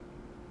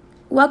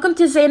Welcome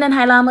to Zayn and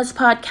Hailama's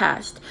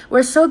podcast.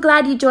 We're so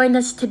glad you joined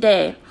us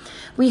today.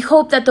 We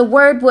hope that the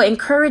word will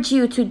encourage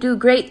you to do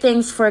great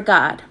things for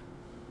God.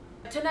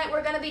 Tonight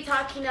we're going to be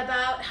talking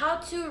about how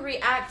to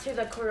react to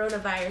the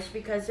coronavirus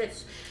because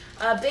it's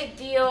a big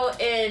deal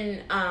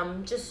in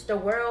just the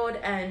world.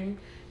 And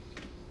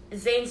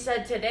Zayn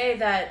said today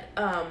that...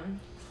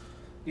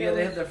 they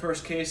had their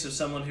first case of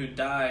someone who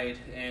died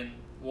in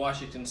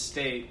Washington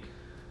State.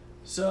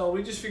 So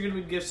we just figured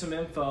we'd give some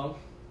info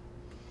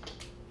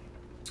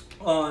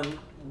on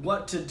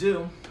what to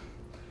do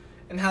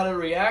and how to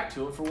react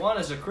to it. For one,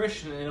 as a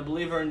Christian and a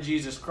believer in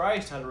Jesus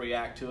Christ, how to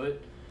react to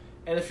it.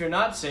 And if you're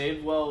not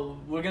saved, well,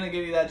 we're going to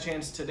give you that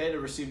chance today to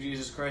receive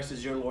Jesus Christ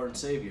as your Lord and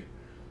Savior.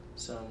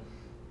 So,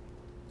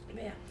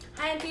 yeah.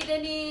 Hi, Auntie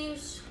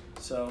Denise.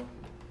 So,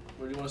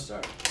 where do you want to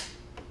start?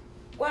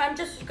 Well, I'm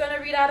just going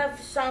to read out of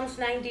Psalms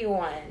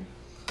 91.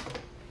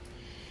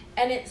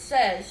 And it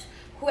says,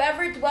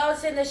 "Whoever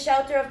dwells in the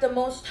shelter of the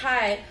Most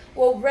High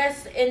will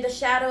rest in the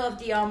shadow of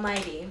the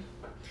Almighty.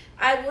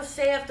 I will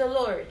say of the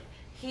Lord,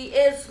 He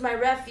is my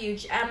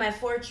refuge and my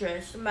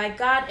fortress, my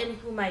God in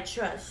whom I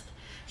trust.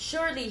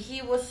 Surely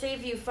He will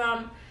save you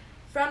from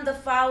the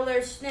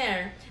fowler's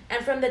snare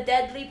and from the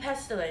deadly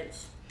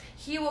pestilence.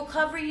 He will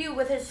cover you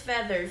with His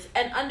feathers,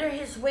 and under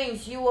His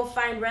wings you will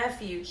find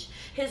refuge.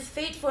 His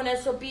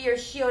faithfulness will be your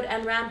shield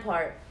and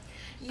rampart.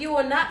 You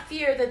will not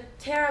fear the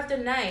terror of the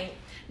night,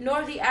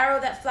 nor the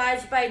arrow that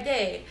flies by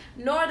day,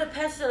 nor the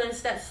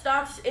pestilence that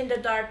stalks in the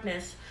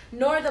darkness,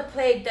 nor the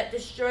plague that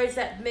destroys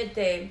at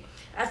midday.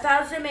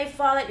 1,000 may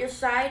fall at your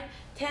side,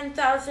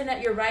 10,000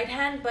 at your right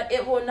hand, but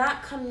it will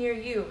not come near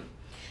you.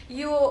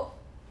 You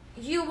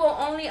will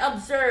only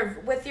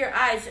observe with your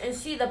eyes and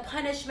see the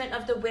punishment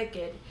of the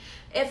wicked.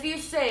 If you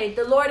say,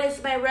 'The Lord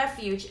is my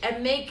refuge,'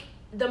 and make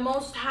the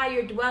Most High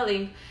your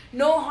dwelling,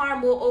 no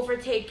harm will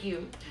overtake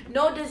you.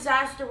 No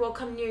disaster will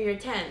come near your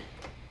tent.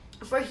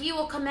 For He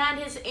will command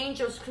His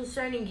angels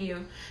concerning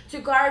you to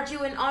guard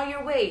you in all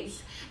your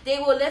ways. They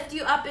will lift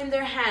you up in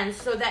their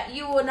hands so that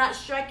you will not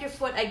strike your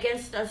foot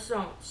against a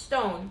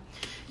stone.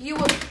 You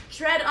will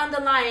tread on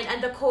the lion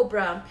and the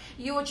cobra.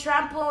 You will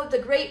trample the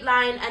great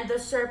lion and the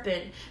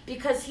serpent.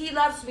 Because He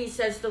loves me,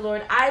 says the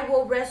Lord, I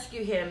will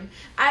rescue Him.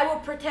 I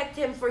will protect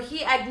Him, for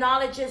He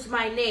acknowledges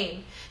my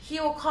name. He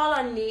will call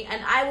on me,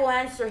 and I will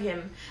answer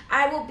Him.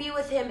 I will be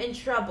with Him in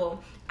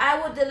trouble. I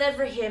will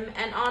deliver Him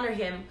and honor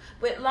Him.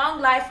 With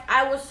long life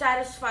I will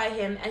satisfy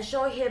Him and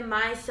show Him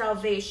my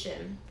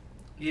salvation."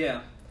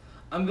 Yeah,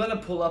 I'm going to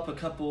pull up a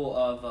couple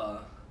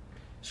of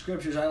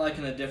scriptures I like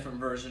in a different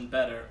version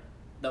better.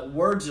 That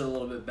words are a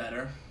little bit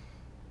better.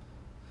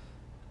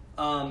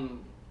 I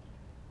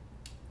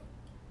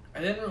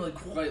didn't really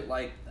quite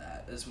like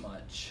that as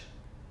much.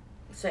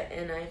 It's an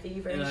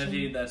NIV version?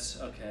 NIV,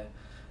 that's okay.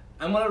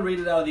 I'm going to read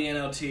it out of the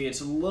NLT. It's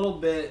a little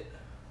bit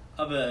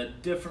of a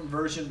different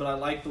version, but I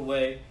like the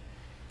way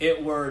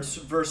it words.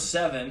 Verse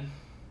 7.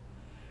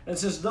 And it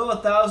says, "Though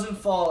 1,000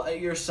 fall at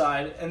your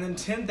side, and then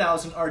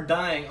 10,000 are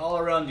dying all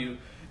around you,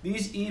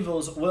 these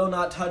evils will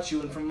not touch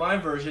you." And from my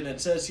version, it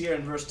says here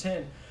in verse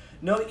 10,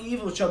 "No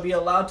evil shall be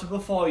allowed to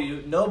befall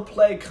you, no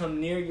plague come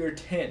near your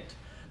tent."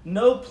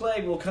 No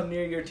plague will come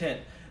near your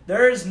tent.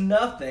 There is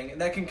nothing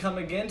that can come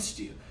against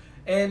you.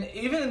 And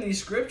even in these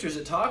scriptures,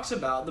 it talks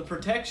about the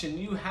protection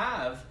you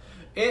have,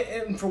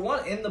 and for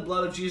one, in the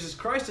blood of Jesus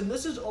Christ. And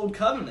this is Old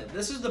Covenant.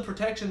 This is the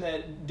protection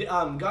that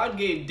God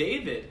gave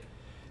David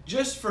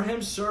just for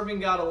him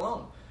serving God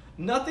alone.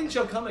 Nothing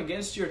shall come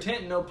against your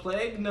tent, no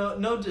plague,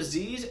 no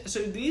disease. So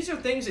these are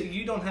things that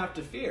you don't have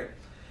to fear.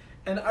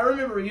 And I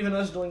remember even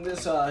us doing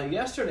this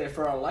yesterday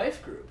for our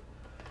life group.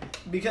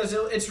 Because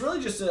it's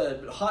really just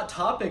a hot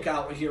topic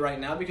out here right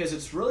now, because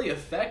it's really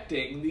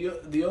affecting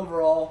the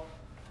overall,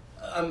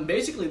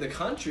 basically the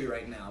country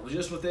right now,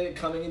 just with it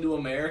coming into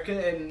America.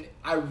 And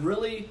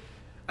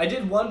I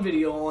did one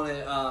video on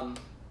it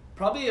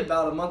probably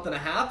about a month and a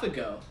half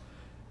ago.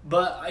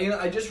 But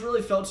I just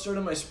really felt stirred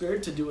in my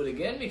spirit to do it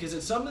again, because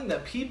it's something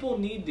that people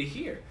need to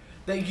hear.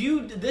 That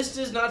this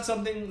is not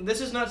something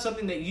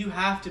that you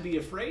have to be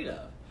afraid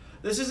of.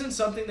 This isn't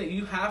something that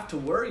you have to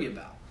worry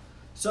about.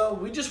 So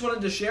we just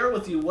wanted to share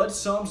with you what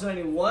Psalms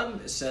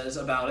 91 says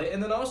about it,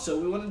 and then also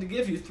we wanted to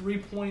give you 3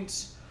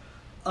 points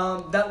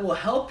that will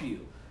help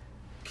you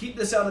keep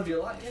this out of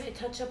your life. Can I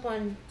touch up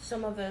on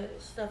some of the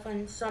stuff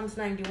on Psalms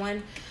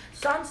 91?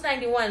 Psalms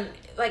 91,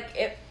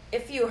 like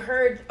if you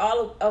heard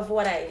all of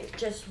what I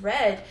just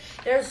read,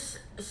 there's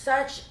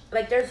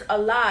a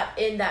lot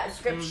in that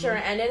scripture,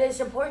 and it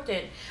is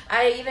important.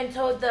 I even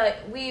told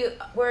we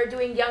were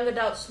doing young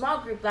adult small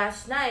group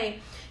last night,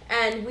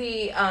 and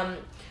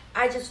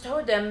I just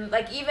told them,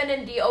 like, even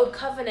in the Old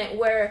Covenant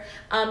where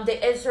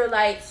the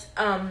Israelites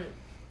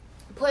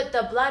put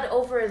the blood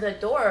over the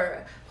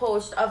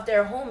doorpost of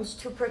their homes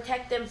to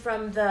protect them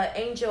from the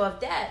angel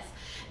of death.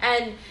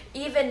 And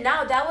even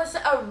now, that was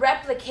a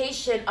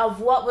replication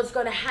of what was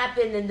going to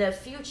happen in the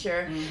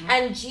future.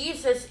 And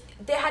Jesus,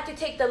 they had to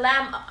take the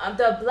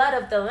blood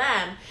of the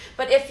lamb.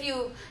 But if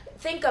you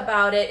think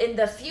about it, in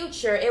the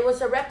future, it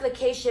was a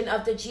replication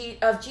of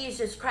of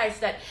Jesus Christ,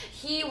 that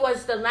he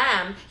was the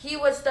lamb. He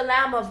was the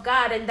Lamb of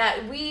God, and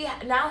that we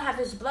now have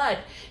his blood.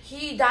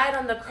 He died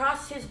on the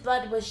cross. His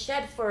blood was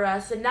shed for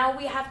us, and now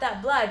we have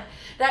that blood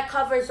that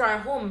covers our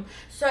home.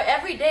 So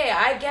every day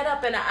I get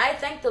up and I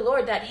thank the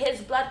Lord that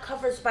his blood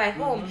covers my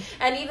home.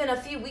 And even a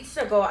few weeks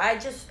ago, I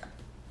just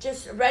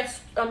read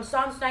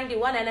Psalms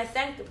 91, and I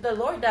thank the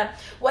Lord that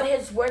what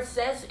his word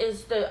says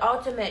is the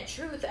ultimate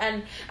truth.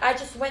 And I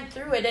just went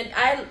through it, and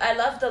I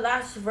love the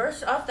last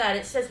verse of that.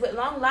 It says, with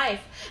long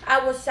life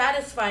I will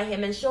satisfy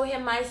him and show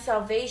him my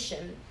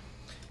salvation.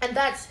 And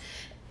that's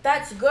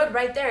good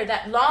right there,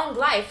 that long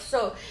life.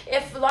 So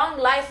if long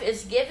life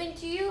is given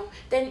to you,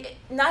 then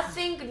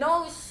nothing,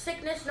 no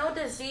sickness, no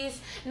disease,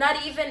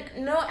 not even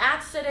no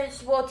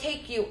accidents will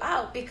take you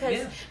out,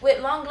 because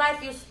with long life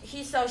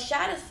he shall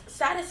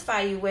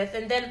satisfy you with,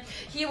 and then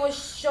he will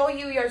show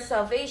you your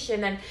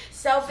salvation. And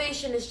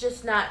salvation is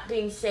just not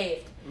being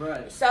saved.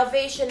 Right.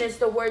 Salvation is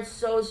the word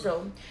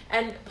sozo,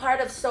 and part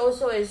of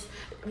sozo is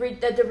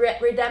the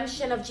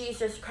redemption of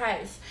Jesus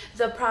Christ,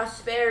 the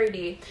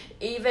prosperity.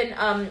 Even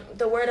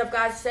the word of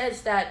God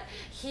says that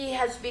he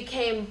has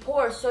become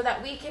poor so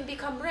that we can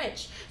become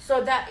rich.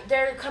 So that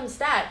there comes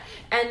that.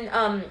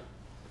 And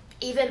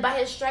even by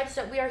his stripes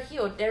that we are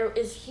healed, there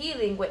is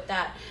healing with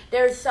that.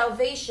 There is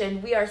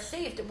salvation. We are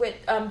saved with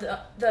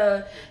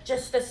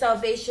just the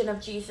salvation of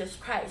Jesus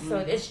Christ. So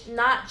it's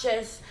not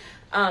just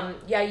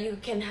you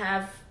can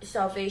have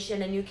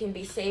salvation and you can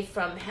be saved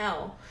from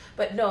hell,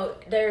 but no,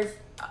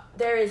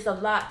 there is a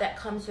lot that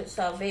comes with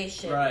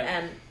salvation. Right.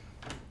 And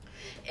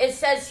it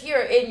says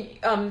here in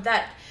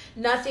that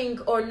nothing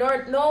or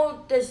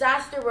no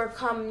disaster will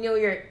come near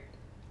your.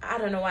 I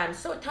don't know why I'm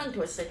so tongue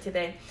twisted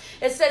today.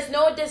 It says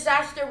no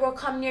disaster will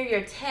come near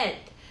your tent.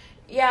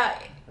 Yeah,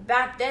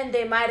 back then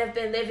they might have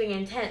been living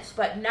in tents,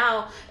 but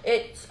now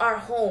it's our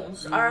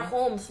homes. Our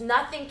homes,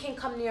 nothing can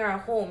come near our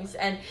homes.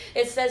 And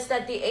it says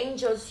that the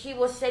angels, he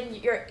will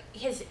send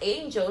his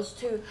angels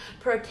to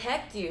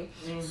protect you.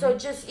 So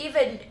just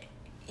even,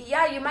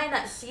 you might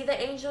not see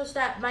the angels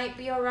that might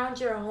be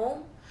around your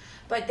home,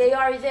 but they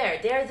are there.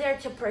 They're there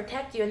to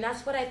protect you. And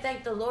that's what I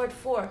thank the Lord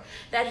for,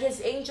 that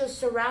his angels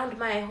surround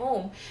my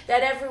home,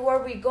 that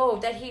everywhere we go,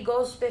 that he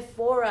goes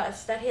before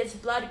us, that his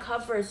blood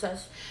covers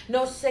us.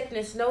 No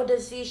sickness, no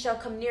disease shall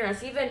come near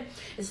us. Even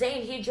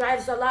Zane, he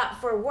drives a lot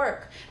for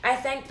work. I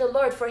thank the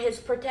Lord for his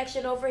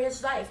protection over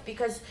his life,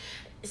 because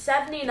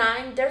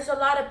 79, there's a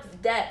lot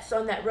of deaths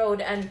on that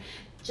road. And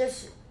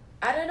just,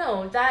 I don't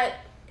know,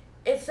 that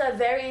it's a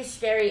very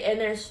scary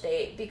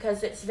interstate,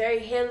 because it's very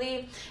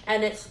hilly,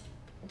 and it's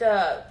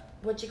the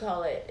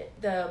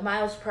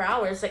miles per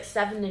hour is like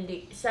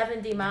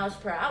 70 miles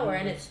per hour,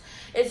 and it's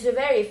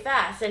very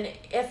fast. And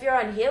if you're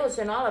on hills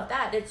and all of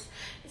that, it's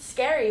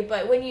scary.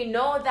 But when you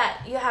know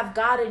that you have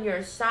God on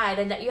your side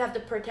and that you have the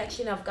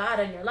protection of God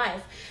in your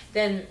life,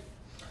 then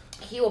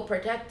he will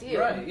protect you.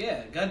 Right,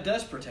 yeah, God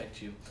does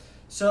protect you.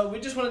 So we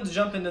just wanted to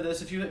jump into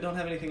this. If you don't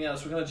have anything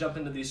else, we're going to jump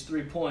into these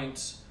 3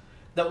 points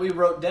that we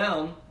wrote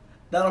down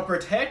that'll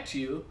protect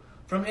you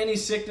from any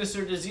sickness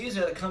or disease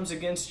that comes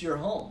against your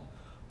home.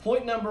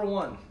 Point number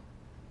 1,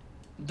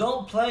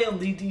 don't play on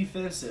the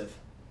defensive.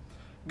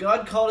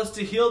 God called us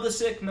to heal the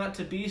sick, not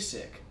to be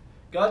sick.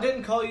 God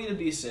didn't call you to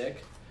be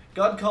sick.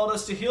 God called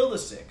us to heal the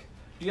sick.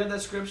 Do you have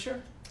that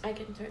scripture? I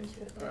can turn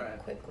to it right.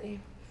 quickly.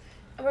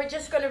 We're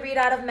just going to read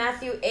out of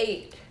Matthew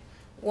 8,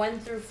 1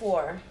 through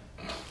 4.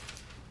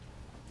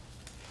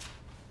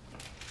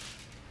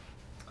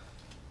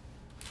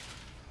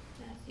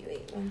 Matthew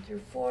 8, 1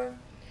 through 4.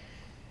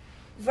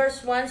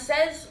 Verse 1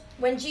 says,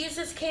 when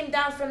Jesus came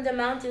down from the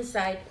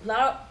mountainside,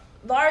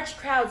 large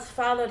crowds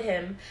followed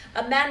him.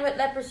 A man with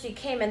leprosy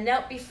came and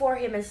knelt before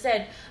him and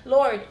said,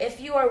 Lord, if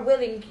you are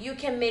willing, you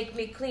can make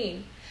me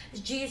clean.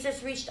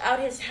 Jesus reached out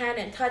his hand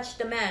and touched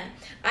the man.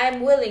 I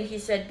am willing, he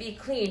said, be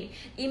clean.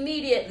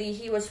 Immediately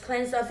he was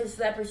cleansed of his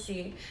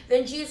leprosy.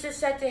 Then Jesus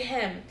said to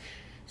him,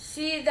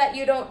 see that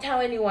you don't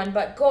tell anyone,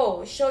 but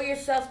go, show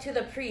yourself to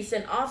the priest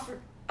and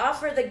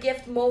offer the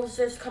gift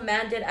Moses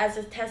commanded as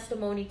a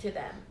testimony to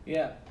them.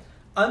 Yeah.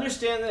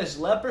 Understand this.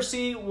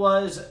 Leprosy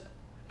was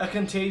a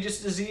contagious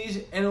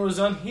disease, and it was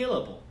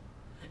unhealable.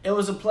 It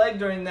was a plague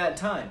during that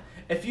time.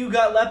 If you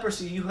got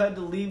leprosy, you had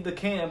to leave the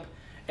camp,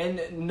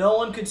 and no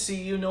one could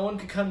see you, no one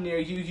could come near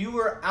you. You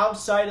were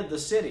outside of the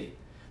city.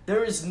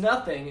 There is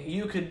nothing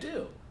you could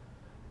do.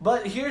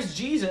 But here's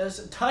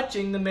Jesus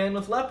touching the man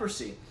with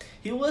leprosy.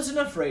 He wasn't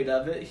afraid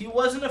of it. He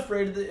wasn't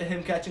afraid of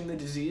him catching the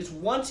disease.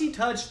 Once he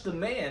touched the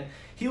man,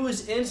 he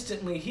was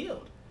instantly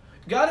healed.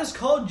 God has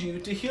called you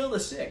to heal the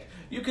sick.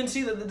 You can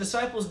see that the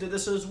disciples did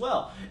this as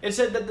well. It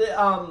said that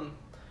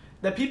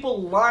that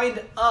people lined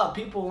up,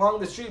 people along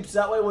the streets.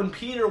 That way when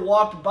Peter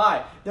walked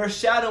by, their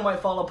shadow might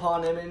fall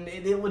upon him and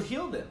it would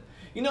heal them.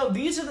 You know,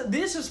 this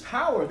is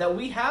power that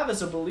we have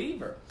as a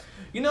believer.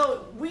 You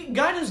know,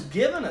 God has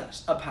given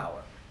us a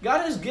power.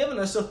 God has given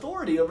us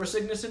authority over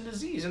sickness and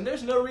disease, and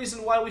there's no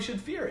reason why we should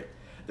fear it.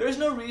 There's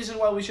no reason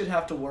why we should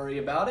have to worry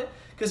about it,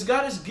 because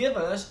God has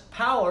given us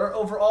power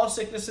over all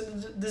sickness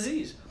and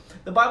disease.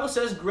 The Bible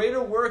says,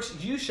 greater works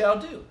you shall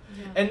do.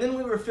 Yeah. And then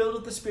we were filled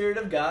with the Spirit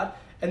of God,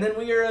 and then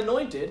we are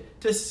anointed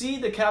to see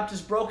the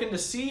captives broken, to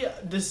see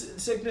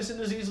sickness and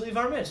disease leave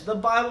our midst. The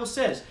Bible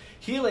says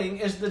healing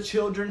is the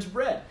children's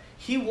bread.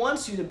 He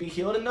wants you to be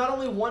healed, and not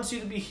only wants you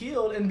to be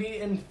healed and be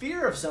in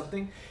fear of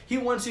something, he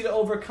wants you to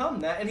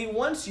overcome that, and he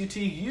wants you to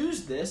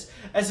use this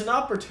as an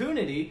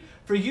opportunity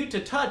for you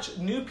to touch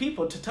new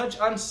people, to touch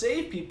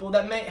unsaved people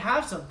that may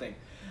have something.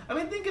 I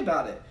mean, think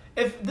about it.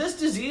 If this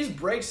disease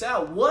breaks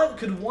out, what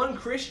could one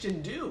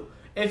Christian do?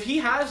 If he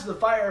has the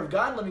fire of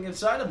God living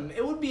inside of him,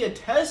 it would be a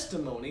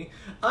testimony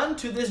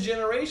unto this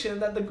generation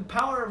that the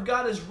power of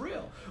God is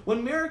real.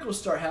 When miracles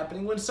start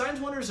happening, when signs,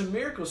 wonders, and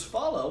miracles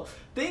follow,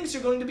 things are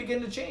going to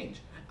begin to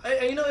change.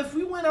 If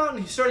we went out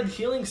and started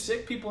healing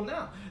sick people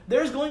now,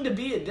 there's going to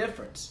be a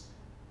difference.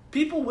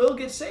 People will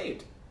get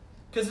saved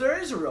because there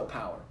is a real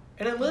power,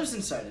 and it lives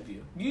inside of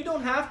you. You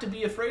don't have to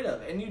be afraid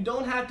of it, and you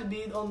don't have to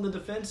be on the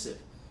defensive.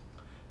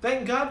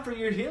 Thank God for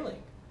your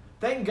healing.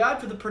 Thank God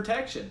for the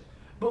protection.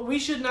 But we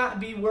should not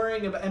be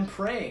worrying about and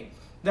praying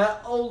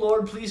that, oh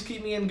Lord, please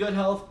keep me in good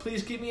health.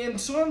 Please keep me in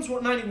Psalms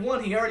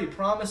 191. He already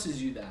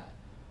promises you that.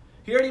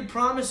 He already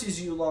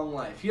promises you long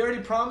life. He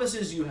already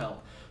promises you health.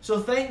 So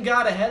thank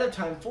God ahead of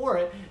time for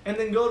it, and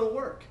then go to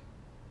work.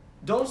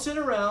 Don't sit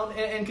around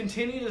and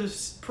continue to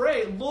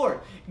pray,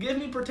 Lord, give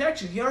me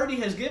protection. He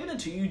already has given it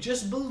to you.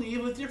 Just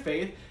believe with your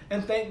faith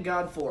and thank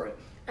God for it.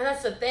 And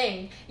that's the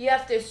thing. You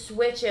have to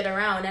switch it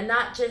around and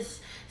not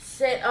just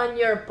sit on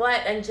your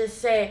butt and just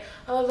say,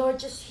 oh Lord,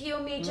 just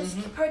heal me, just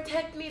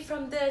protect me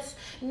from this.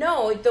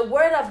 No, the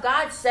word of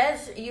God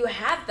says you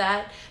have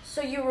that,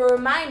 so you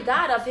remind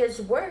God of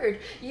his word.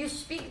 You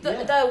speak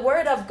the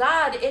word of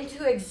God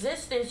into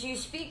existence. You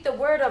speak the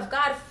word of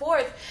God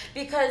forth,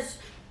 because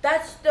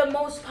that's the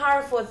most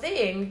powerful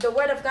thing. The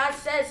word of God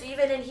says,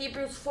 even in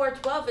Hebrews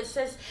 4:12, it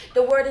says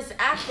the word is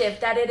active,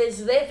 that it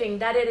is living,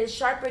 that it is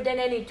sharper than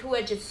any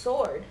two-edged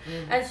sword.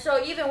 And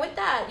so even with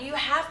that, you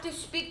have to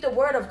speak the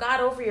word of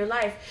God over your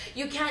life.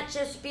 You can't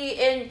just be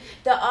in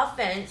the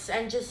offense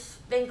and just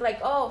think like,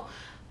 oh,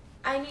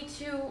 I need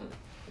to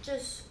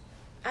just,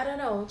 I don't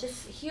know,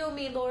 just heal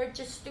me, Lord,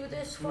 just do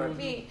this for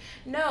me.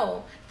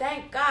 No,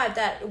 thank God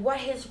that what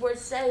his word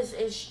says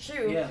is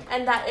true,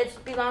 and that it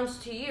belongs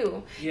to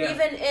you.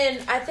 Even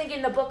I think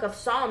in the book of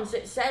Psalms,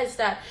 it says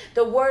that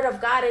the word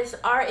of God is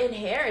our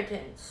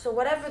inheritance. So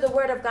whatever the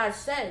word of God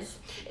says,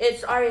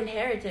 it's our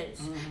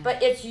inheritance.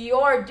 But it's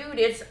your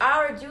duty, it's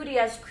our duty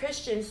as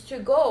Christians to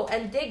go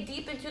and dig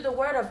deep into the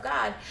word of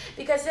God.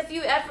 Because if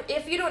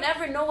you don't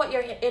ever know what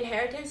your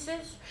inheritance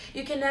is,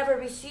 you can never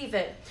receive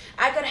it.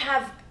 I could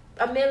have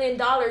 $1 million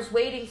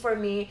waiting for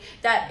me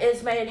that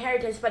is my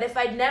inheritance, but if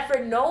I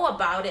never know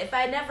about it, if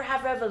I never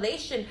have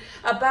revelation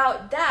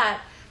about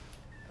that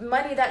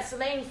money that's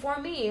laying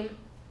for me,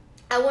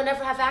 I will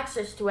never have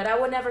access to it. I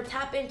will never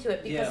tap into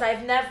it because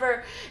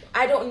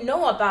I don't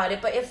know about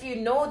it. But if you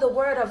know the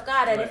word of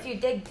God, and if you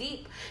dig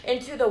deep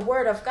into the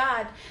word of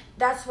God,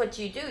 that's what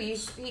you do. You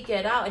speak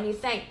it out and you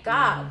thank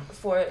God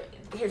for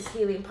his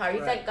healing power.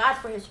 You thank God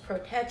for his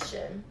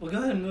protection. We'll go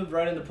ahead and move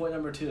right into point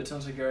number 2. It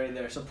sounds like you're already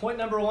there. So point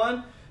number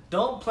 1,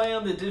 don't play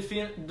on the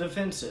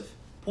defensive.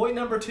 Point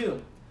number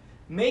 2,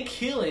 make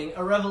healing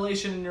a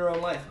revelation in your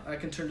own life. I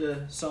can turn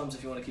to Psalms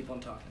if you want to keep on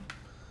talking.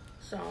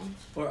 Psalms.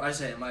 Or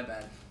Isaiah, my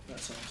bad. Not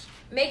Psalms.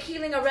 Make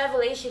healing a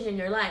revelation in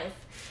your life.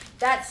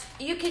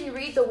 You can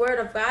read the word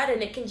of God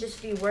and it can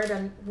just be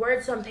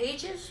words on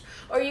pages,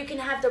 or you can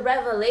have the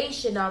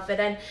revelation of it,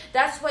 and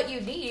that's what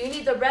you need. You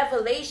need the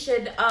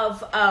revelation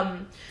of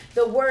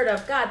the word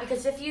of God,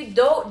 because if you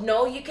don't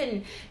know,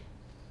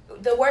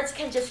 the words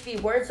can just be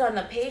words on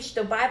the page.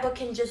 The Bible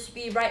can just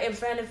be right in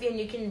front of you and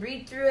you can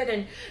read through it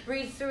and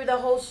read through the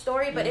whole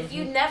story. But if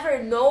you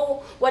never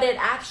know what it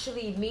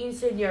actually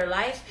means in your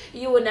life,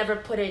 you will never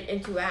put it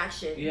into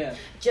action. Yeah.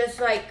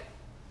 Just like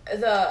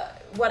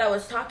what I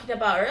was talking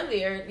about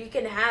earlier, you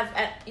can have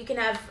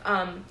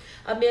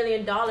 $1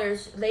 million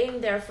laying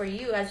there for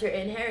you as your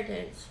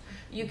inheritance.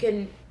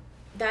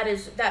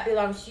 That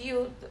belongs to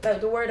you.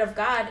 The word of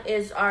God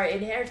is our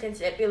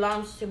inheritance. It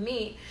belongs to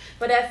me.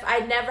 But if I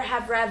never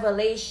have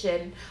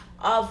revelation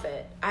of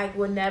it, I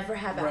will never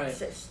have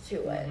access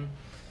to it.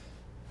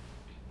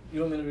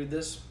 You want me to read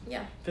this?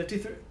 Yeah.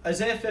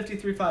 Isaiah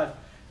 53:5.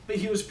 But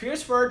he was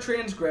pierced for our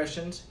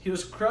transgressions, he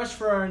was crushed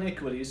for our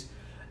iniquities.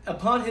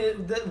 Upon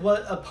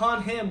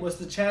him was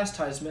the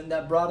chastisement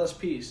that brought us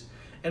peace,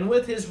 and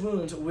with his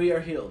wounds we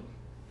are healed.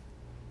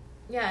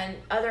 Yeah, and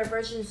other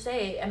versions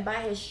say, and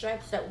by his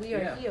stripes that we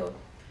are healed.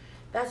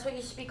 That's what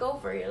you speak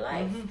over your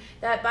life.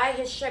 That by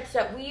his stripes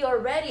that we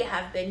already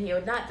have been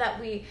healed. Not that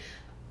we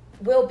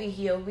will be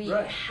healed. We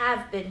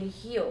have been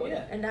healed.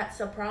 Yeah. And that's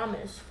a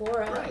promise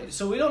for us. Right.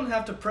 So we don't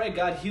have to pray,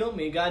 God heal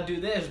me, God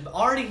do this. But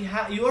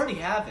you already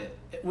have it.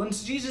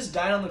 Once Jesus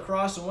died on the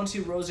cross and once he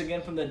rose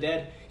again from the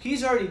dead,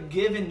 he's already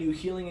given you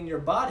healing in your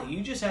body.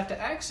 You just have to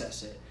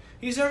access it.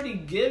 He's already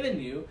given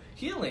you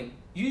healing.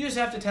 You just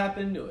have to tap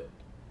into it.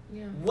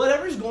 Yeah.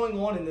 Whatever's going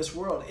on in this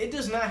world, it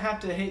does not have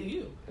to hit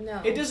you.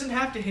 No. It doesn't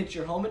have to hit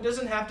your home. It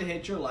doesn't have to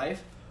hit your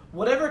life.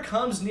 Whatever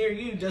comes near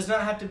you does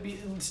not have to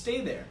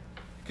stay there.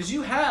 Because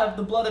you have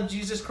the blood of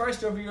Jesus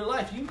Christ over your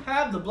life. You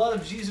have the blood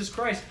of Jesus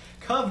Christ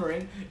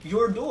covering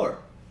your door.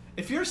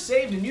 If you're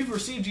saved and you've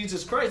received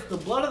Jesus Christ, the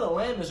blood of the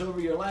Lamb is over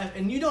your life,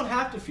 and you don't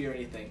have to fear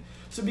anything.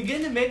 So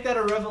begin to make that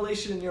a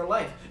revelation in your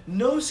life.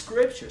 Know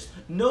Scriptures.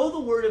 Know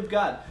the Word of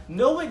God.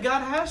 Know what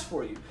God has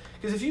for you.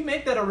 Because if you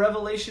make that a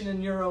revelation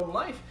in your own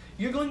life,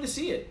 you're going to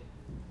see it.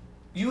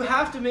 You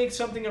have to make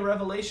something a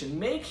revelation.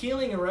 Make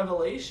healing a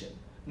revelation.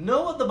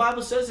 Know what the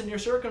Bible says in your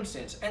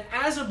circumstance. And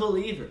as a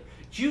believer,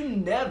 you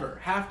never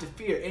have to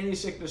fear any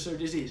sickness or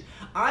disease.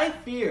 I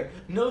fear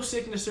no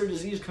sickness or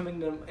disease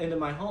coming into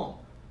my home.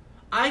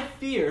 I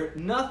fear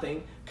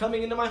nothing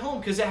coming into my home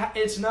because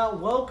it's not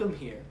welcome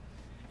here.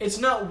 It's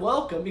not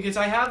welcome because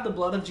I have the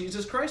blood of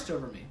Jesus Christ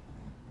over me.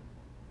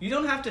 You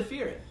don't have to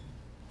fear it.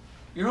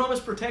 Your home is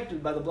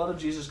protected by the blood of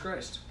Jesus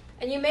Christ.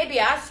 And you may be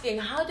asking,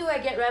 how do I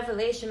get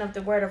revelation of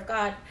the Word of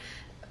God?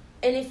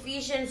 In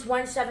Ephesians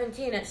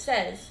 1:17 it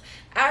says,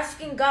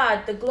 asking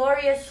God, the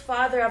glorious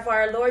Father of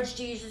our Lord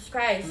Jesus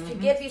Christ, to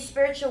give you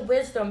spiritual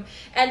wisdom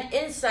and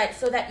insight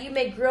so that you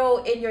may grow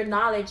in your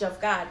knowledge of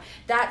God.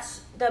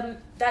 That's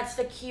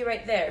the key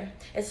right there.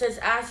 It says,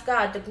 ask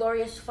God, the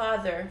glorious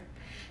Father,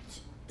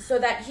 so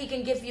that he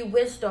can give you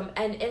wisdom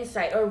and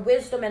insight, or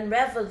wisdom and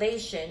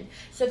revelation,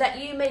 so that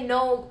you may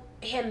know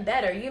him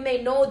better. You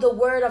may know the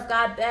Word of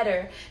God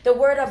better. The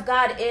Word of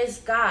God is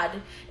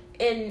God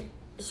in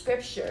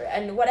Scripture,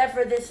 and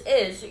whatever this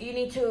is, you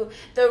need to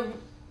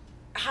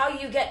how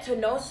you get to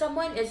know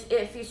someone is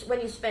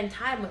when you spend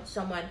time with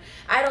someone.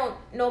 I don't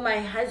know my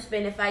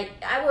husband if I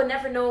will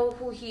never know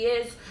who he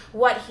is,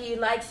 what he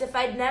likes, if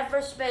I'd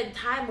never spend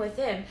time with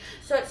him.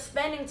 So it's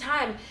spending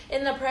time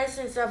in the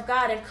presence of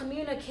God and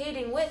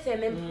communicating with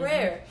him in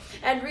prayer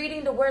and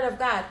reading the Word of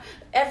God.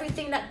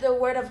 Everything that the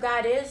Word of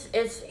God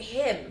is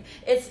him.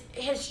 It's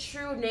his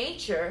true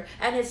nature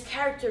and his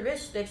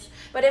characteristics.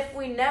 But if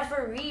we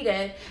never read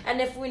it,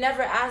 and if we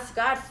never ask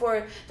God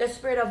for the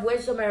spirit of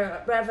wisdom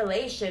or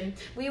revelation,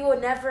 we will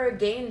never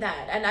gain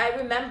that. And I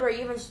remember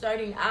even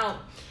starting out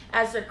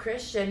as a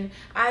Christian,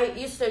 I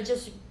used to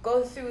just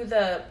go through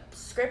the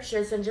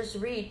scriptures and just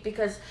read,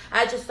 because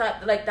I just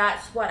thought like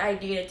that's what I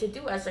needed to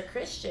do as a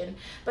Christian.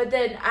 But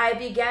then I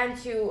began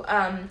to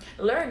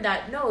learn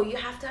that no, you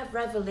have to have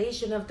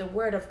revelation of the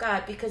Word of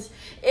God, because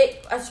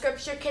a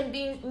scripture can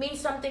mean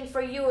something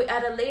for you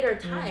at a later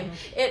time.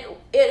 It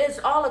is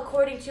all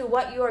according to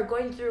what you are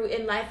going through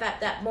in life at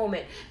that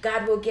moment.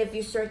 God will give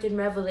you certain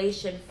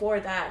revelation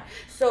for that.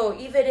 So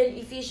even in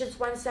Ephesians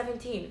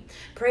 1:17,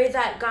 pray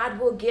that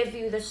God will give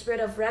you the spirit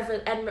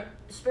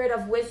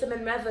of wisdom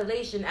and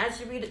revelation as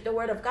you read the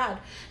Word of God.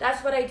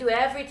 That's what I do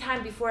every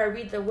time before I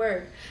read the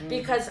Word,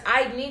 because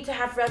I need to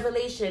have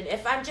revelation.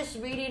 If I'm just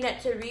reading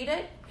it to read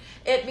it,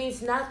 it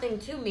means nothing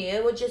to me.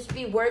 It would just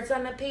be words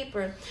on a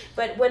paper.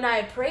 But when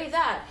I pray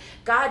that,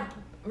 God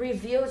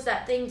reveals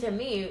that thing to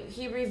me.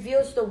 He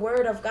reveals the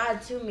Word of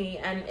God to me,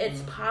 and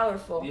it's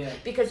powerful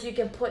because you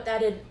can put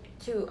that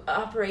into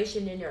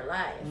operation in your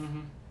life.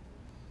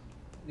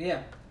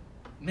 Yeah.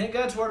 Make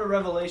God's Word a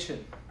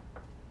revelation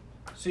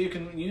so you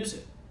can use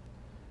it.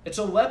 It's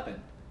a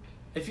weapon.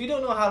 If you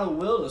don't know how to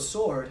wield a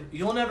sword,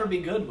 you'll never be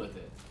good with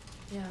it.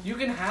 Yeah. You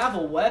can have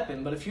a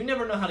weapon, but if you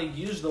never know how to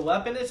use the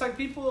weapon, it's like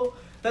people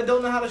that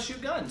don't know how to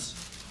shoot guns.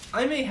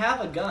 I may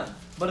have a gun,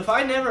 but if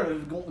I never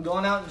have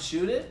gone out and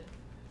shoot it,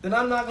 then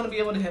I'm not going to be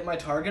able to hit my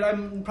target.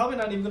 I'm probably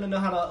not even going to know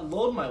how to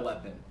load my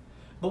weapon.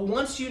 But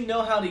once you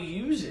know how to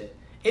use it,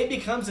 it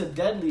becomes a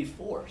deadly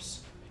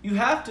force. You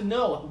have to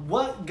know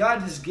what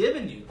God has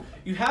given you.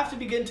 You have to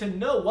begin to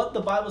know what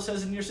the Bible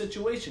says in your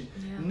situation.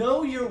 Yeah.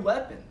 Know your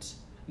weapons.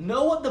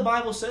 Know what the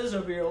Bible says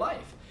over your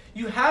life.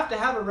 You have to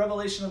have a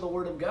revelation of the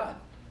Word of God.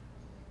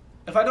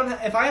 If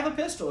I have a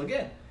pistol,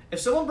 again, if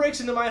someone breaks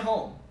into my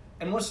home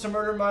and wants to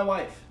murder my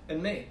wife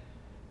and me,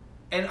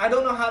 and I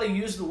don't know how to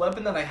use the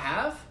weapon that I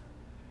have,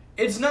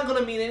 it's not going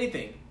to mean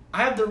anything.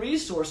 I have the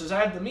resources,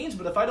 I have the means,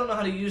 but if I don't know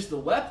how to use the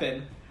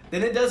weapon,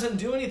 then it doesn't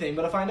do anything.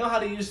 But if I know how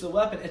to use the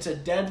weapon, it's a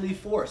deadly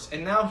force,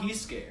 and now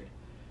he's scared.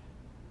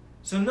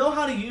 So know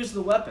how to use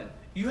the weapon.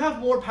 You have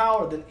more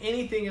power than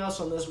anything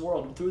else on this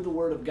world through the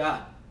Word of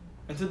God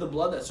and through the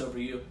blood that's over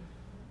you.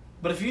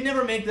 But if you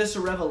never make this a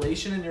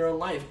revelation in your own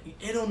life,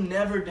 it'll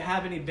never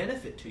have any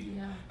benefit to you.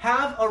 Yeah.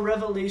 Have a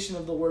revelation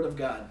of the Word of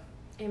God.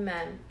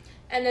 Amen.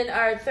 And then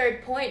our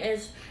third point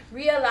is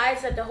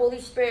realize that the Holy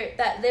Spirit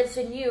that lives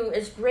in you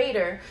is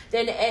greater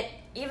than it.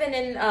 Even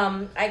in,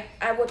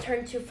 I will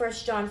turn to 1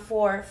 John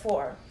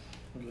 4:4.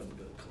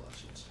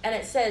 And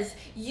it says,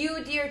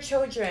 you, dear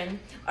children,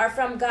 are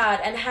from God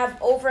and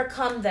have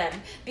overcome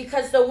them,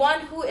 because the one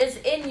who is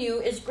in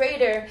you is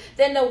greater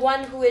than the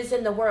one who is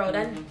in the world.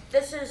 And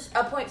this is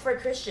a point for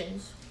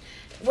Christians.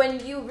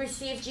 when you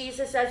receive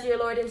Jesus as your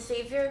Lord and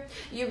Savior,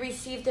 you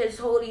received His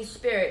Holy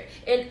Spirit.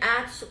 In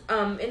Acts,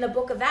 in the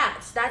book of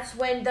Acts, that's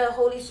when the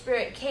Holy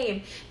Spirit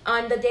came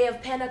on the day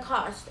of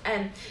Pentecost.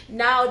 And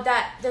now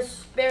that the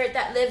Spirit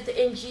that lived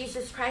in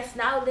Jesus Christ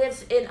now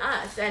lives in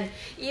us. And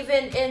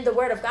even in the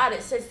Word of God,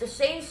 it says the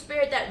same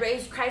Spirit that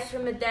raised Christ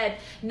from the dead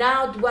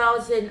now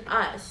dwells in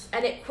us,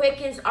 and it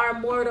quickens our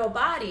mortal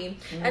body.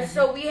 And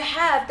so we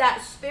have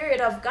that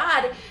Spirit of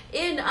God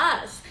in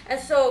us. And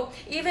so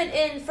even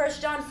in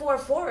 1 John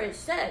 4:4, it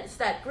says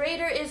that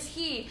greater is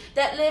He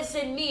that lives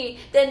in me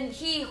than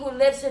he who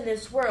lives in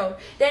this world,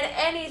 than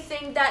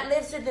anything that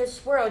lives in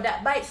this world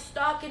that might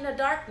stalk in the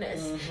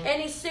darkness,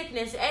 any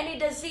sickness, any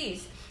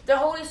disease. The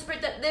Holy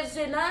Spirit that lives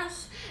in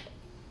us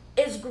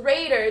is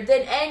greater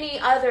than any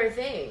other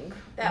thing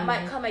that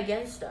might come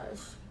against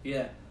us.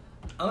 Yeah.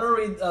 I'm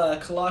going to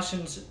read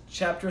Colossians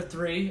chapter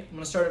 3. I'm going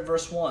to start at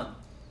verse 1.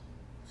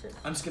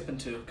 I'm skipping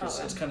 2 because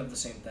it's kind of the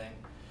same thing.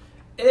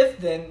 If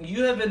then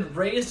you have been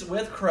raised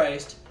with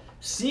Christ,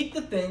 seek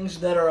the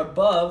things that are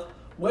above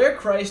where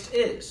Christ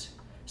is,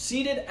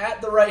 seated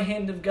at the right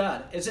hand of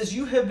God. It says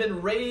you have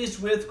been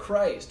raised with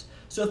Christ.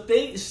 So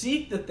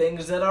seek the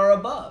things that are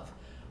above,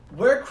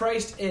 where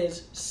Christ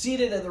is,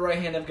 seated at the right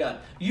hand of God.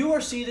 You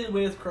are seated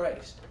with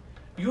Christ.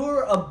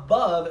 You're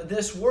above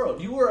this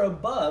world. You are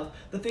above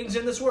the things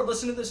in this world.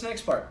 Listen to this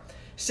next part.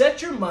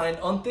 Set your mind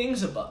on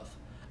things above,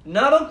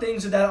 not on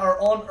things that are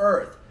on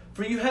earth.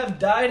 For you have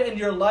died, and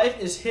your life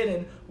is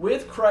hidden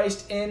with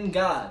Christ in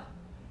God.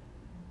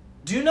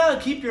 Do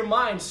not keep your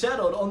mind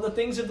settled on the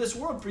things of this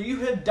world, for you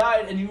have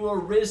died, and you are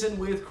risen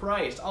with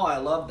Christ. Oh, I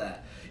love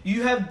that.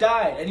 You have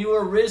died, and you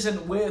are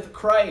risen with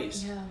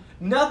Christ. Yeah.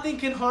 Nothing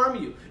can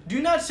harm you.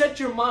 Do not set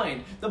your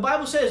mind. The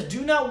Bible says,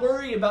 do not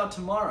worry about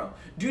tomorrow.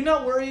 Do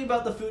not worry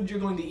about the food you're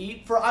going to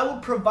eat, for I will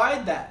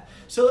provide that.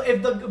 So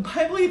if the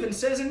Bible even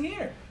says in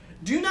here,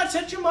 do not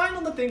set your mind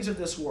on the things of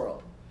this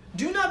world.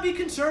 Do not be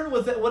concerned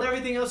with what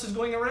everything else is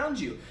going around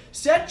you.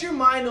 Set your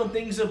mind on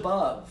things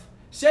above.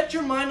 Set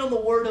your mind on the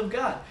Word of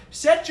God.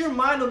 Set your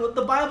mind on what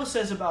the Bible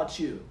says about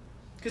you.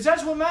 Because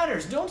that's what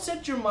matters. Don't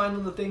set your mind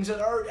on the things that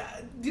are,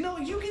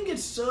 you can get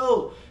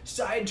so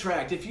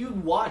sidetracked if you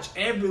watch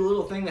every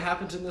little thing that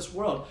happens in this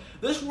world.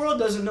 This world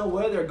doesn't know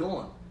where they're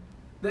going.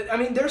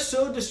 They're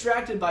so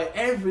distracted by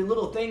every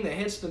little thing that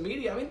hits the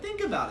media.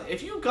 Think about it.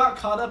 If you got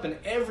caught up in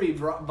every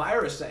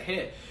virus that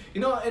hit,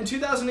 in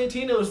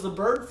 2018 it was the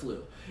bird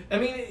flu.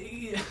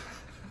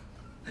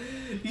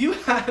 You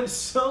have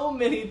so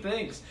many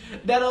things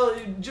that'll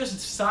just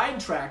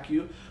sidetrack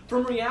you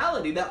from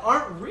reality that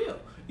aren't real.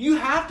 You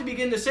have to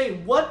begin to say,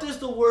 what does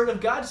the Word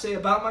of God say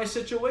about my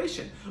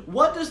situation?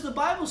 What does the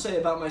Bible say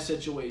about my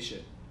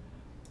situation?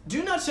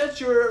 Do not set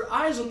your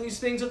eyes on these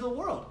things of the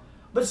world,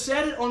 but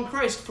set it on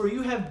Christ, for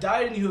you have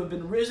died and you have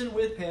been risen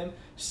with Him,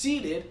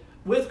 seated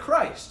with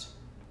Christ.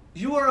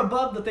 You are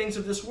above the things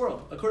of this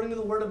world, according to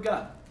the Word of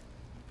God.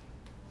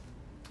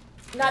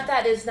 Not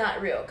that is not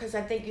real, because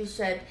I think you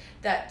said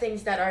that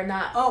things that are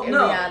not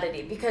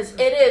reality, because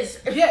it is.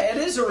 Yeah, it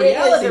is a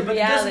reality, but it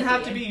doesn't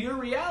have to be your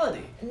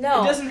reality.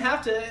 No. It doesn't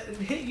have to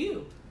hit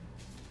you.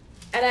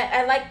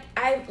 And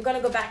I'm going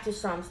to go back to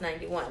Psalms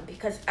 91,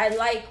 because I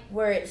like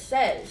where it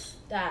says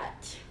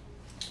that.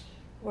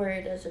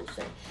 Where does it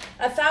say?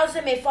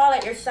 1,000 may fall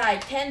at your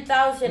side,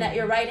 10,000 at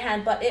your right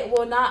hand, but it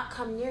will not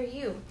come near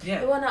you.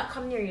 Yeah. It will not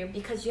come near you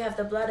because you have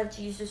the blood of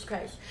Jesus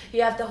Christ.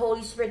 You have the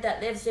Holy Spirit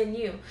that lives in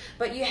you.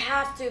 But you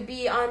have to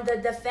be on the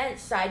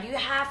defense side. You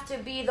have to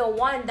be the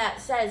one that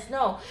says,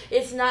 no,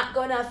 it's not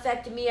going to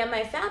affect me and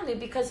my family,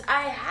 because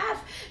I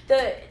have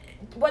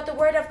what the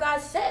Word of God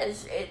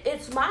says.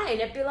 It's mine.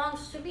 It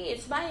belongs to me.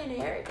 It's my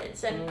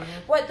inheritance. And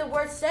what the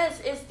Word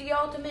says is the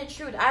ultimate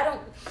truth. I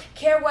don't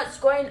care what's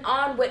going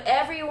on with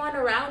everyone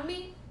around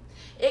me.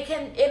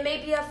 It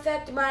maybe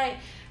affect my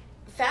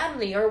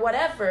family or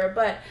whatever,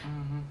 but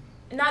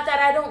not that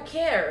I don't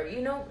care,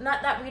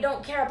 not that we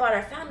don't care about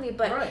our family,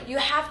 but you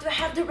have to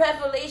have the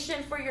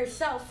revelation for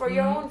yourself, for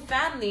your own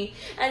family,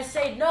 and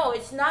say, no,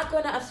 it's not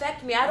going to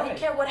affect me. I don't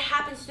care what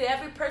happens to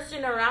every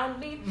person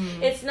around me.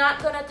 It's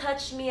not going to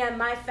touch me and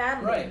my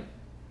family. Right.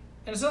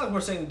 And it's not like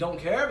we're saying don't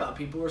care about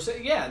people. We're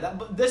saying,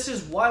 but this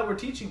is why we're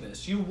teaching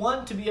this. You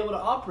want to be able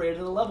to operate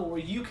at a level where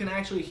you can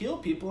actually heal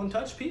people and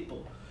touch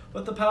people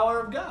with the power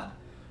of God.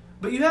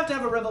 But you have to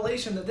have a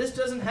revelation that this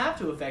doesn't have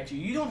to affect you.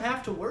 You don't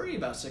have to worry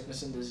about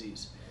sickness and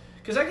disease.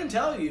 Because I can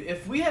tell you,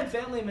 if we had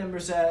family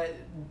members that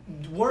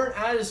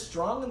weren't as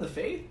strong in the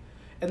faith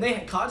and they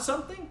had caught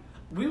something,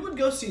 we would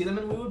go see them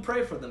and we would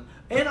pray for them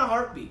in a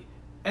heartbeat.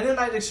 And then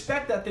I'd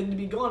expect that thing to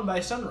be gone by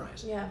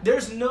sunrise. Yeah.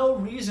 There's no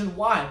reason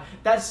why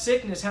that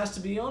sickness has to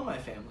be on my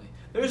family.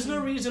 There's no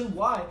reason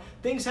why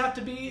things have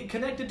to be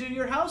connected to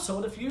your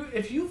household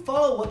if you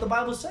follow what the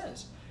Bible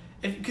says.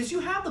 Because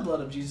you have the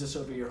blood of Jesus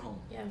over your home.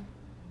 Yeah.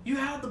 You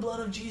have the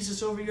blood of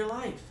Jesus over your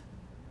life.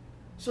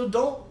 So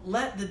don't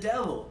let the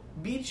devil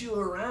beat you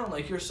around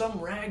like you're some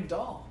rag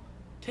doll.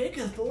 Take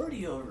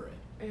authority over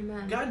it.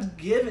 Amen. God's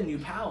given you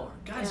power.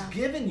 God's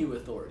given you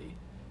authority.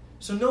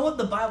 So know what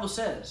the Bible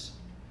says.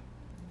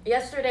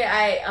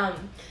 Yesterday,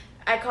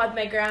 I called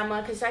my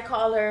grandma because I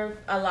call her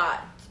a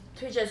lot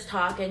to just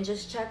talk and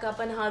just check up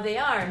on how they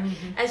are.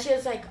 Mm-hmm. And she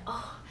was like,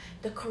 oh,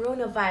 the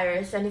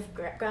coronavirus. And if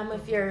grandma,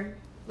 if you're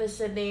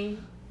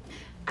listening,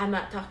 I'm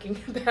not talking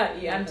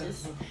about you. I'm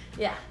just,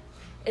 yeah.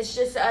 It's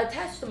just a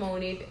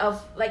testimony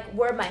of like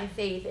where my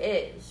faith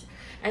is.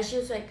 And she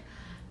was like,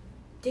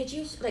 do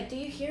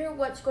you hear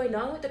what's going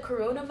on with the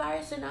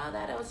coronavirus and all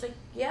that? I was like,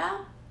 yeah.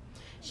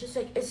 She's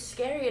like, it's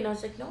scary. And I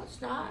was like, no,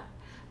 it's not.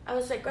 I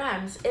was like,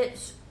 Grams,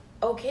 it's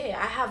okay.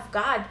 I have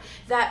God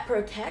that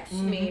protects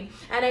me.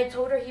 And I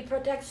told her he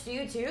protects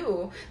you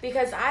too.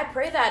 Because I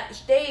pray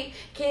that they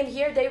came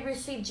here, they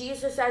received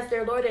Jesus as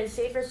their Lord and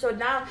Savior. So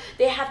now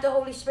they have the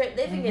Holy Spirit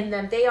living in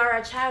them. They are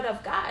a child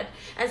of God.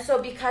 And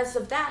so because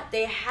of that,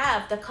 they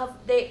have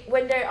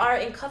when they are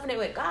in covenant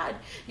with God,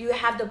 you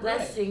have the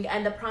blessing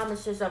and the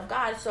promises of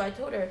God. So I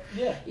told her,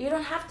 you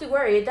don't have to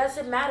worry. It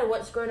doesn't matter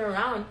what's going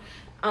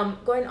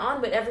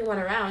on with everyone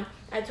around.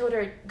 I told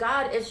her,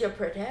 God is your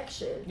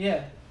protection.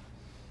 Yeah.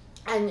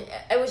 And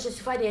it was just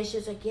funny. And she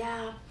was like,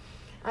 yeah.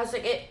 I was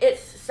like,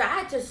 it's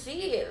sad to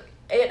see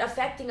it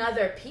affecting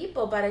other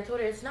people. But I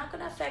told her, it's not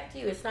going to affect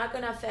you. It's not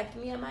going to affect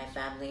me and my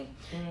family.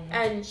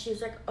 And she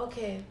was like,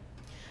 okay.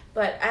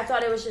 But I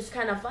thought it was just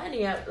kind of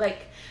funny.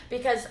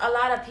 Because a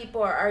lot of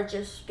people are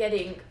just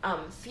getting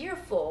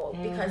fearful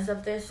because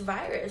of this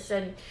virus.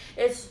 And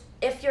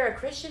if you're a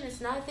Christian, it's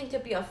nothing to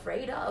be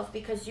afraid of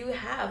because you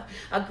have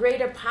a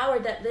greater power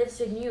that lives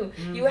in you.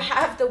 You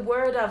have the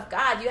Word of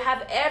God. You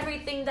have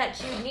everything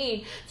that you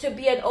need to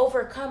be an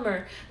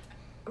overcomer.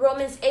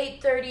 Romans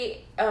 8:30.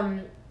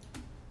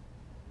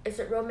 Is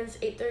it Romans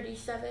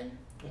 8:37?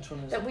 Which one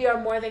is that we are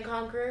more than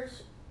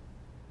conquerors?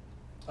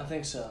 I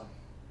think so.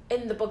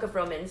 In the book of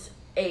Romans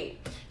 8,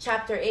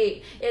 chapter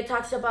 8, it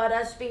talks about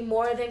us being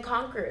more than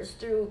conquerors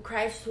through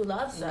Christ who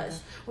loves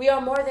us. We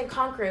are more than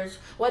conquerors.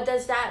 What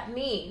does that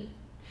mean?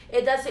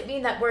 It doesn't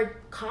mean that we're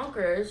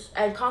conquerors,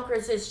 and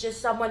conquerors is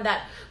just someone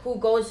who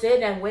goes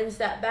in and wins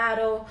that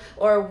battle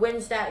or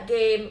wins that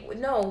game.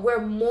 No, we're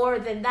more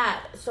than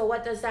that. So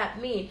what does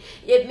that mean?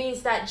 It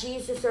means that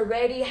Jesus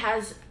already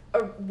has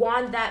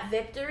won that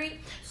victory.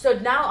 So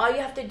now all you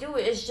have to do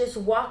is just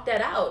walk that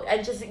out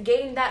and just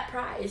gain that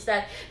prize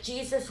that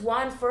Jesus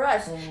won for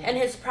us. And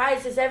his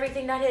prize is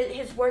everything that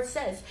his word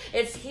says.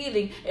 It's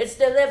healing, it's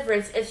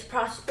deliverance, it's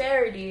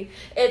prosperity,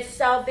 it's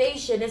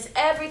salvation, it's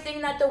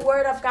everything that the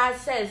word of God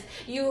says.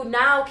 You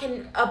now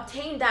can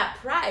obtain that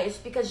prize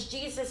because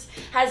Jesus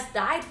has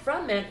died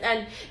from it.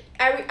 And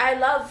I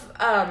love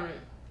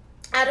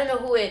I don't know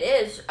who it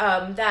is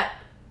that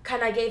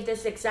kind of gave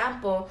this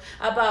example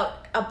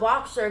about a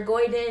boxer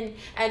going in,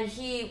 and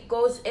he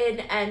goes in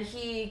and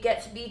he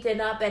gets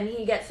beaten up and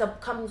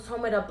comes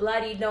home with a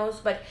bloody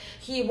nose, but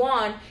he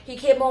won. He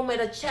came home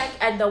with a check,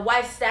 and the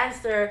wife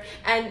stands there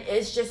and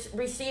is just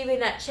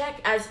receiving that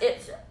check as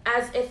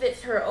if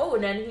it's her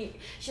own, and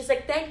she's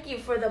like, thank you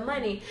for the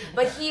money.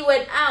 But he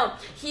went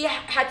out, he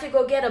had to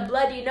go get a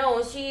bloody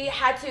nose, he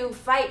had to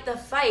fight the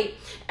fight,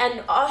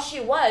 and all she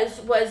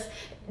was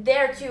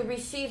there to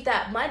receive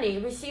that money,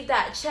 receive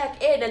that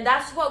check in. And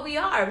that's what we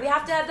are. We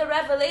have to have the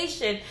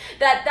revelation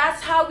that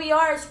that's how we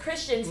are as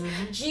Christians.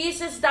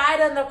 Jesus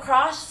died on the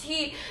cross.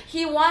 He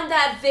won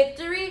that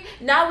victory.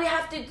 Now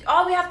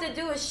all we have to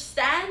do is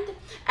stand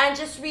and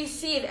just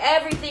receive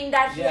everything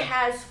that he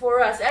has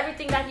for us,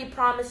 everything that he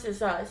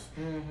promises us.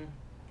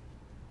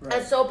 Right.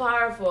 It's so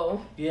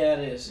powerful. Yeah,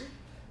 it is.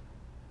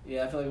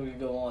 Yeah, I feel like we could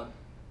go on.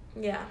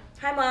 Yeah.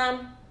 Hi,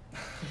 Mom.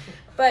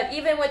 But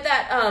even with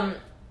that,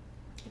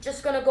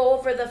 just going to go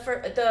over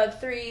the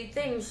three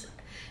things.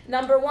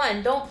 Number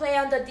 1, don't play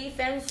on the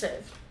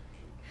defensive.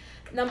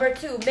 Number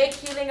 2, make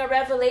healing a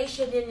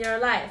revelation in your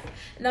life.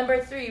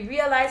 Number 3,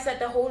 realize that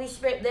the Holy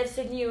Spirit lives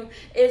in you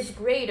is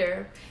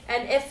greater.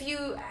 And if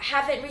you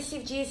haven't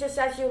received Jesus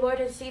as your Lord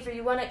and Savior,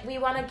 we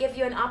want to give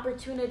you an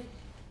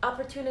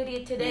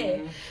opportunity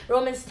today.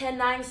 Romans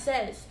 10:9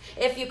 says,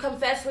 if you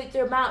confess with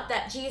your mouth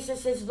that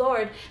Jesus is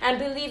Lord and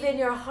believe in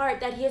your heart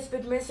that he has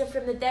been risen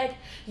from the dead,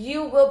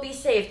 you will be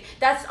saved.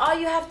 That's all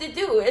you have to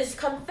do is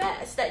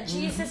confess that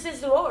Jesus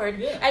is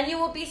Lord, and you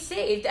will be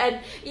saved. And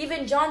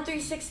even John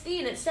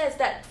 3:16, it says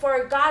that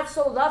for God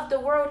so loved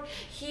the world,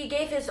 he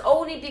gave his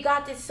only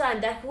begotten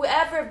Son, that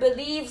whoever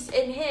believes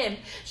in him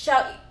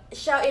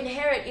shall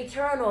inherit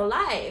eternal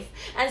life.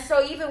 And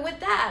so even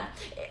with that,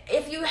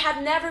 if you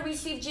have never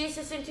received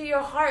Jesus into your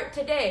heart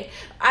today,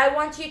 I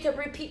want you to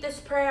repeat this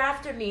prayer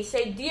after me.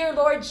 Say, dear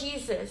Lord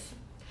Jesus,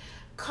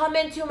 come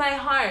into my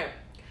heart.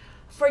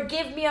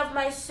 Forgive me of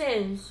my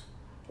sins.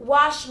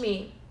 Wash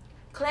me.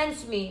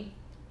 Cleanse me.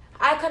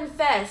 I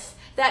confess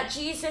that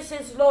Jesus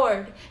is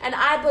Lord, and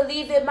I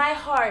believe in my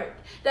heart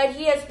that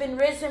he has been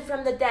risen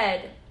from the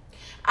dead.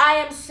 I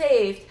am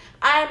saved.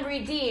 I am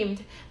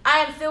redeemed. I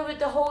am filled with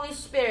the Holy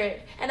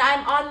Spirit, and I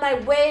am on my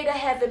way to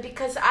heaven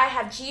because I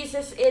have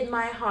Jesus in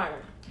my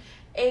heart.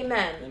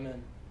 Amen.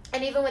 Amen.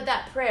 And even with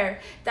that prayer,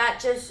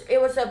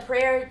 it was a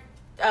prayer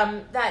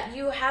that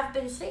you have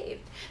been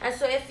saved. And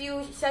so if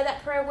you said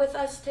that prayer with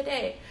us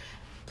today,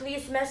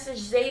 please message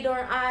Zaid or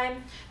I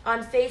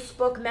on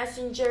Facebook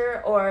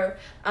Messenger, or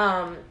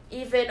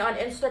even on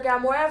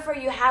Instagram, wherever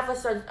you have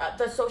us on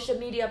the social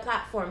media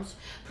platforms.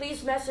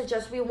 Please message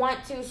us. We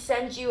want to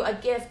send you a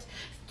gift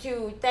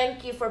to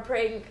thank you for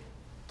praying.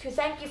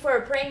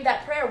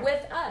 That prayer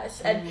with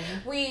us. And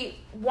we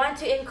want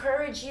to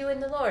encourage you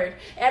in the Lord.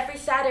 Every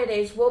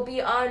Saturdays we'll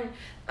be on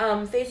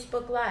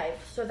Facebook Live,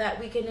 so that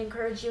we can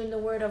encourage you in the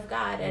Word of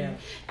God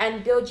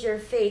and build your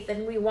faith.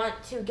 And we want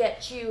to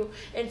get you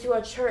into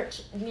a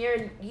church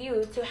near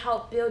you to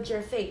help build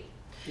your faith.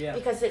 Yeah.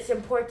 Because it's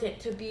important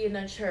to be in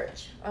a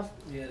church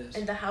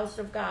in the house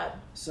of God.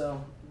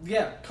 So,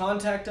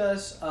 contact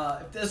us.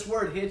 If this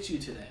word hits you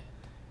today,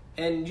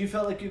 and you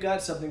felt like you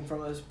got something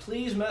from us,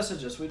 please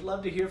message us. We'd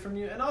love to hear from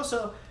you. And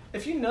also,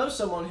 if you know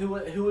someone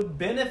who would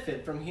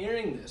benefit from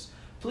hearing this,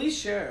 please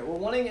share it. We're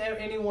wanting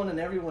anyone and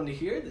everyone to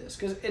hear this,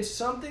 because it's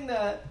something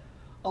that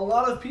a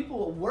lot of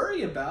people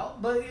worry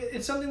about, but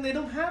it's something they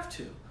don't have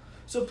to.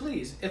 So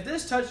please, if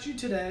this touched you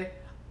today,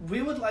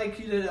 we would like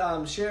you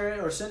to share it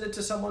or send it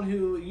to someone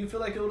who you feel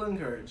like it will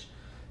encourage.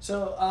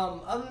 So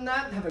other than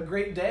that, have a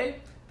great day.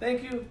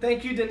 Thank you.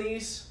 Thank you,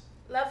 Denise.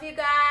 Love you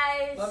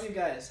guys. Love you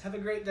guys. Have a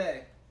great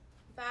day.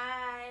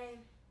 Bye.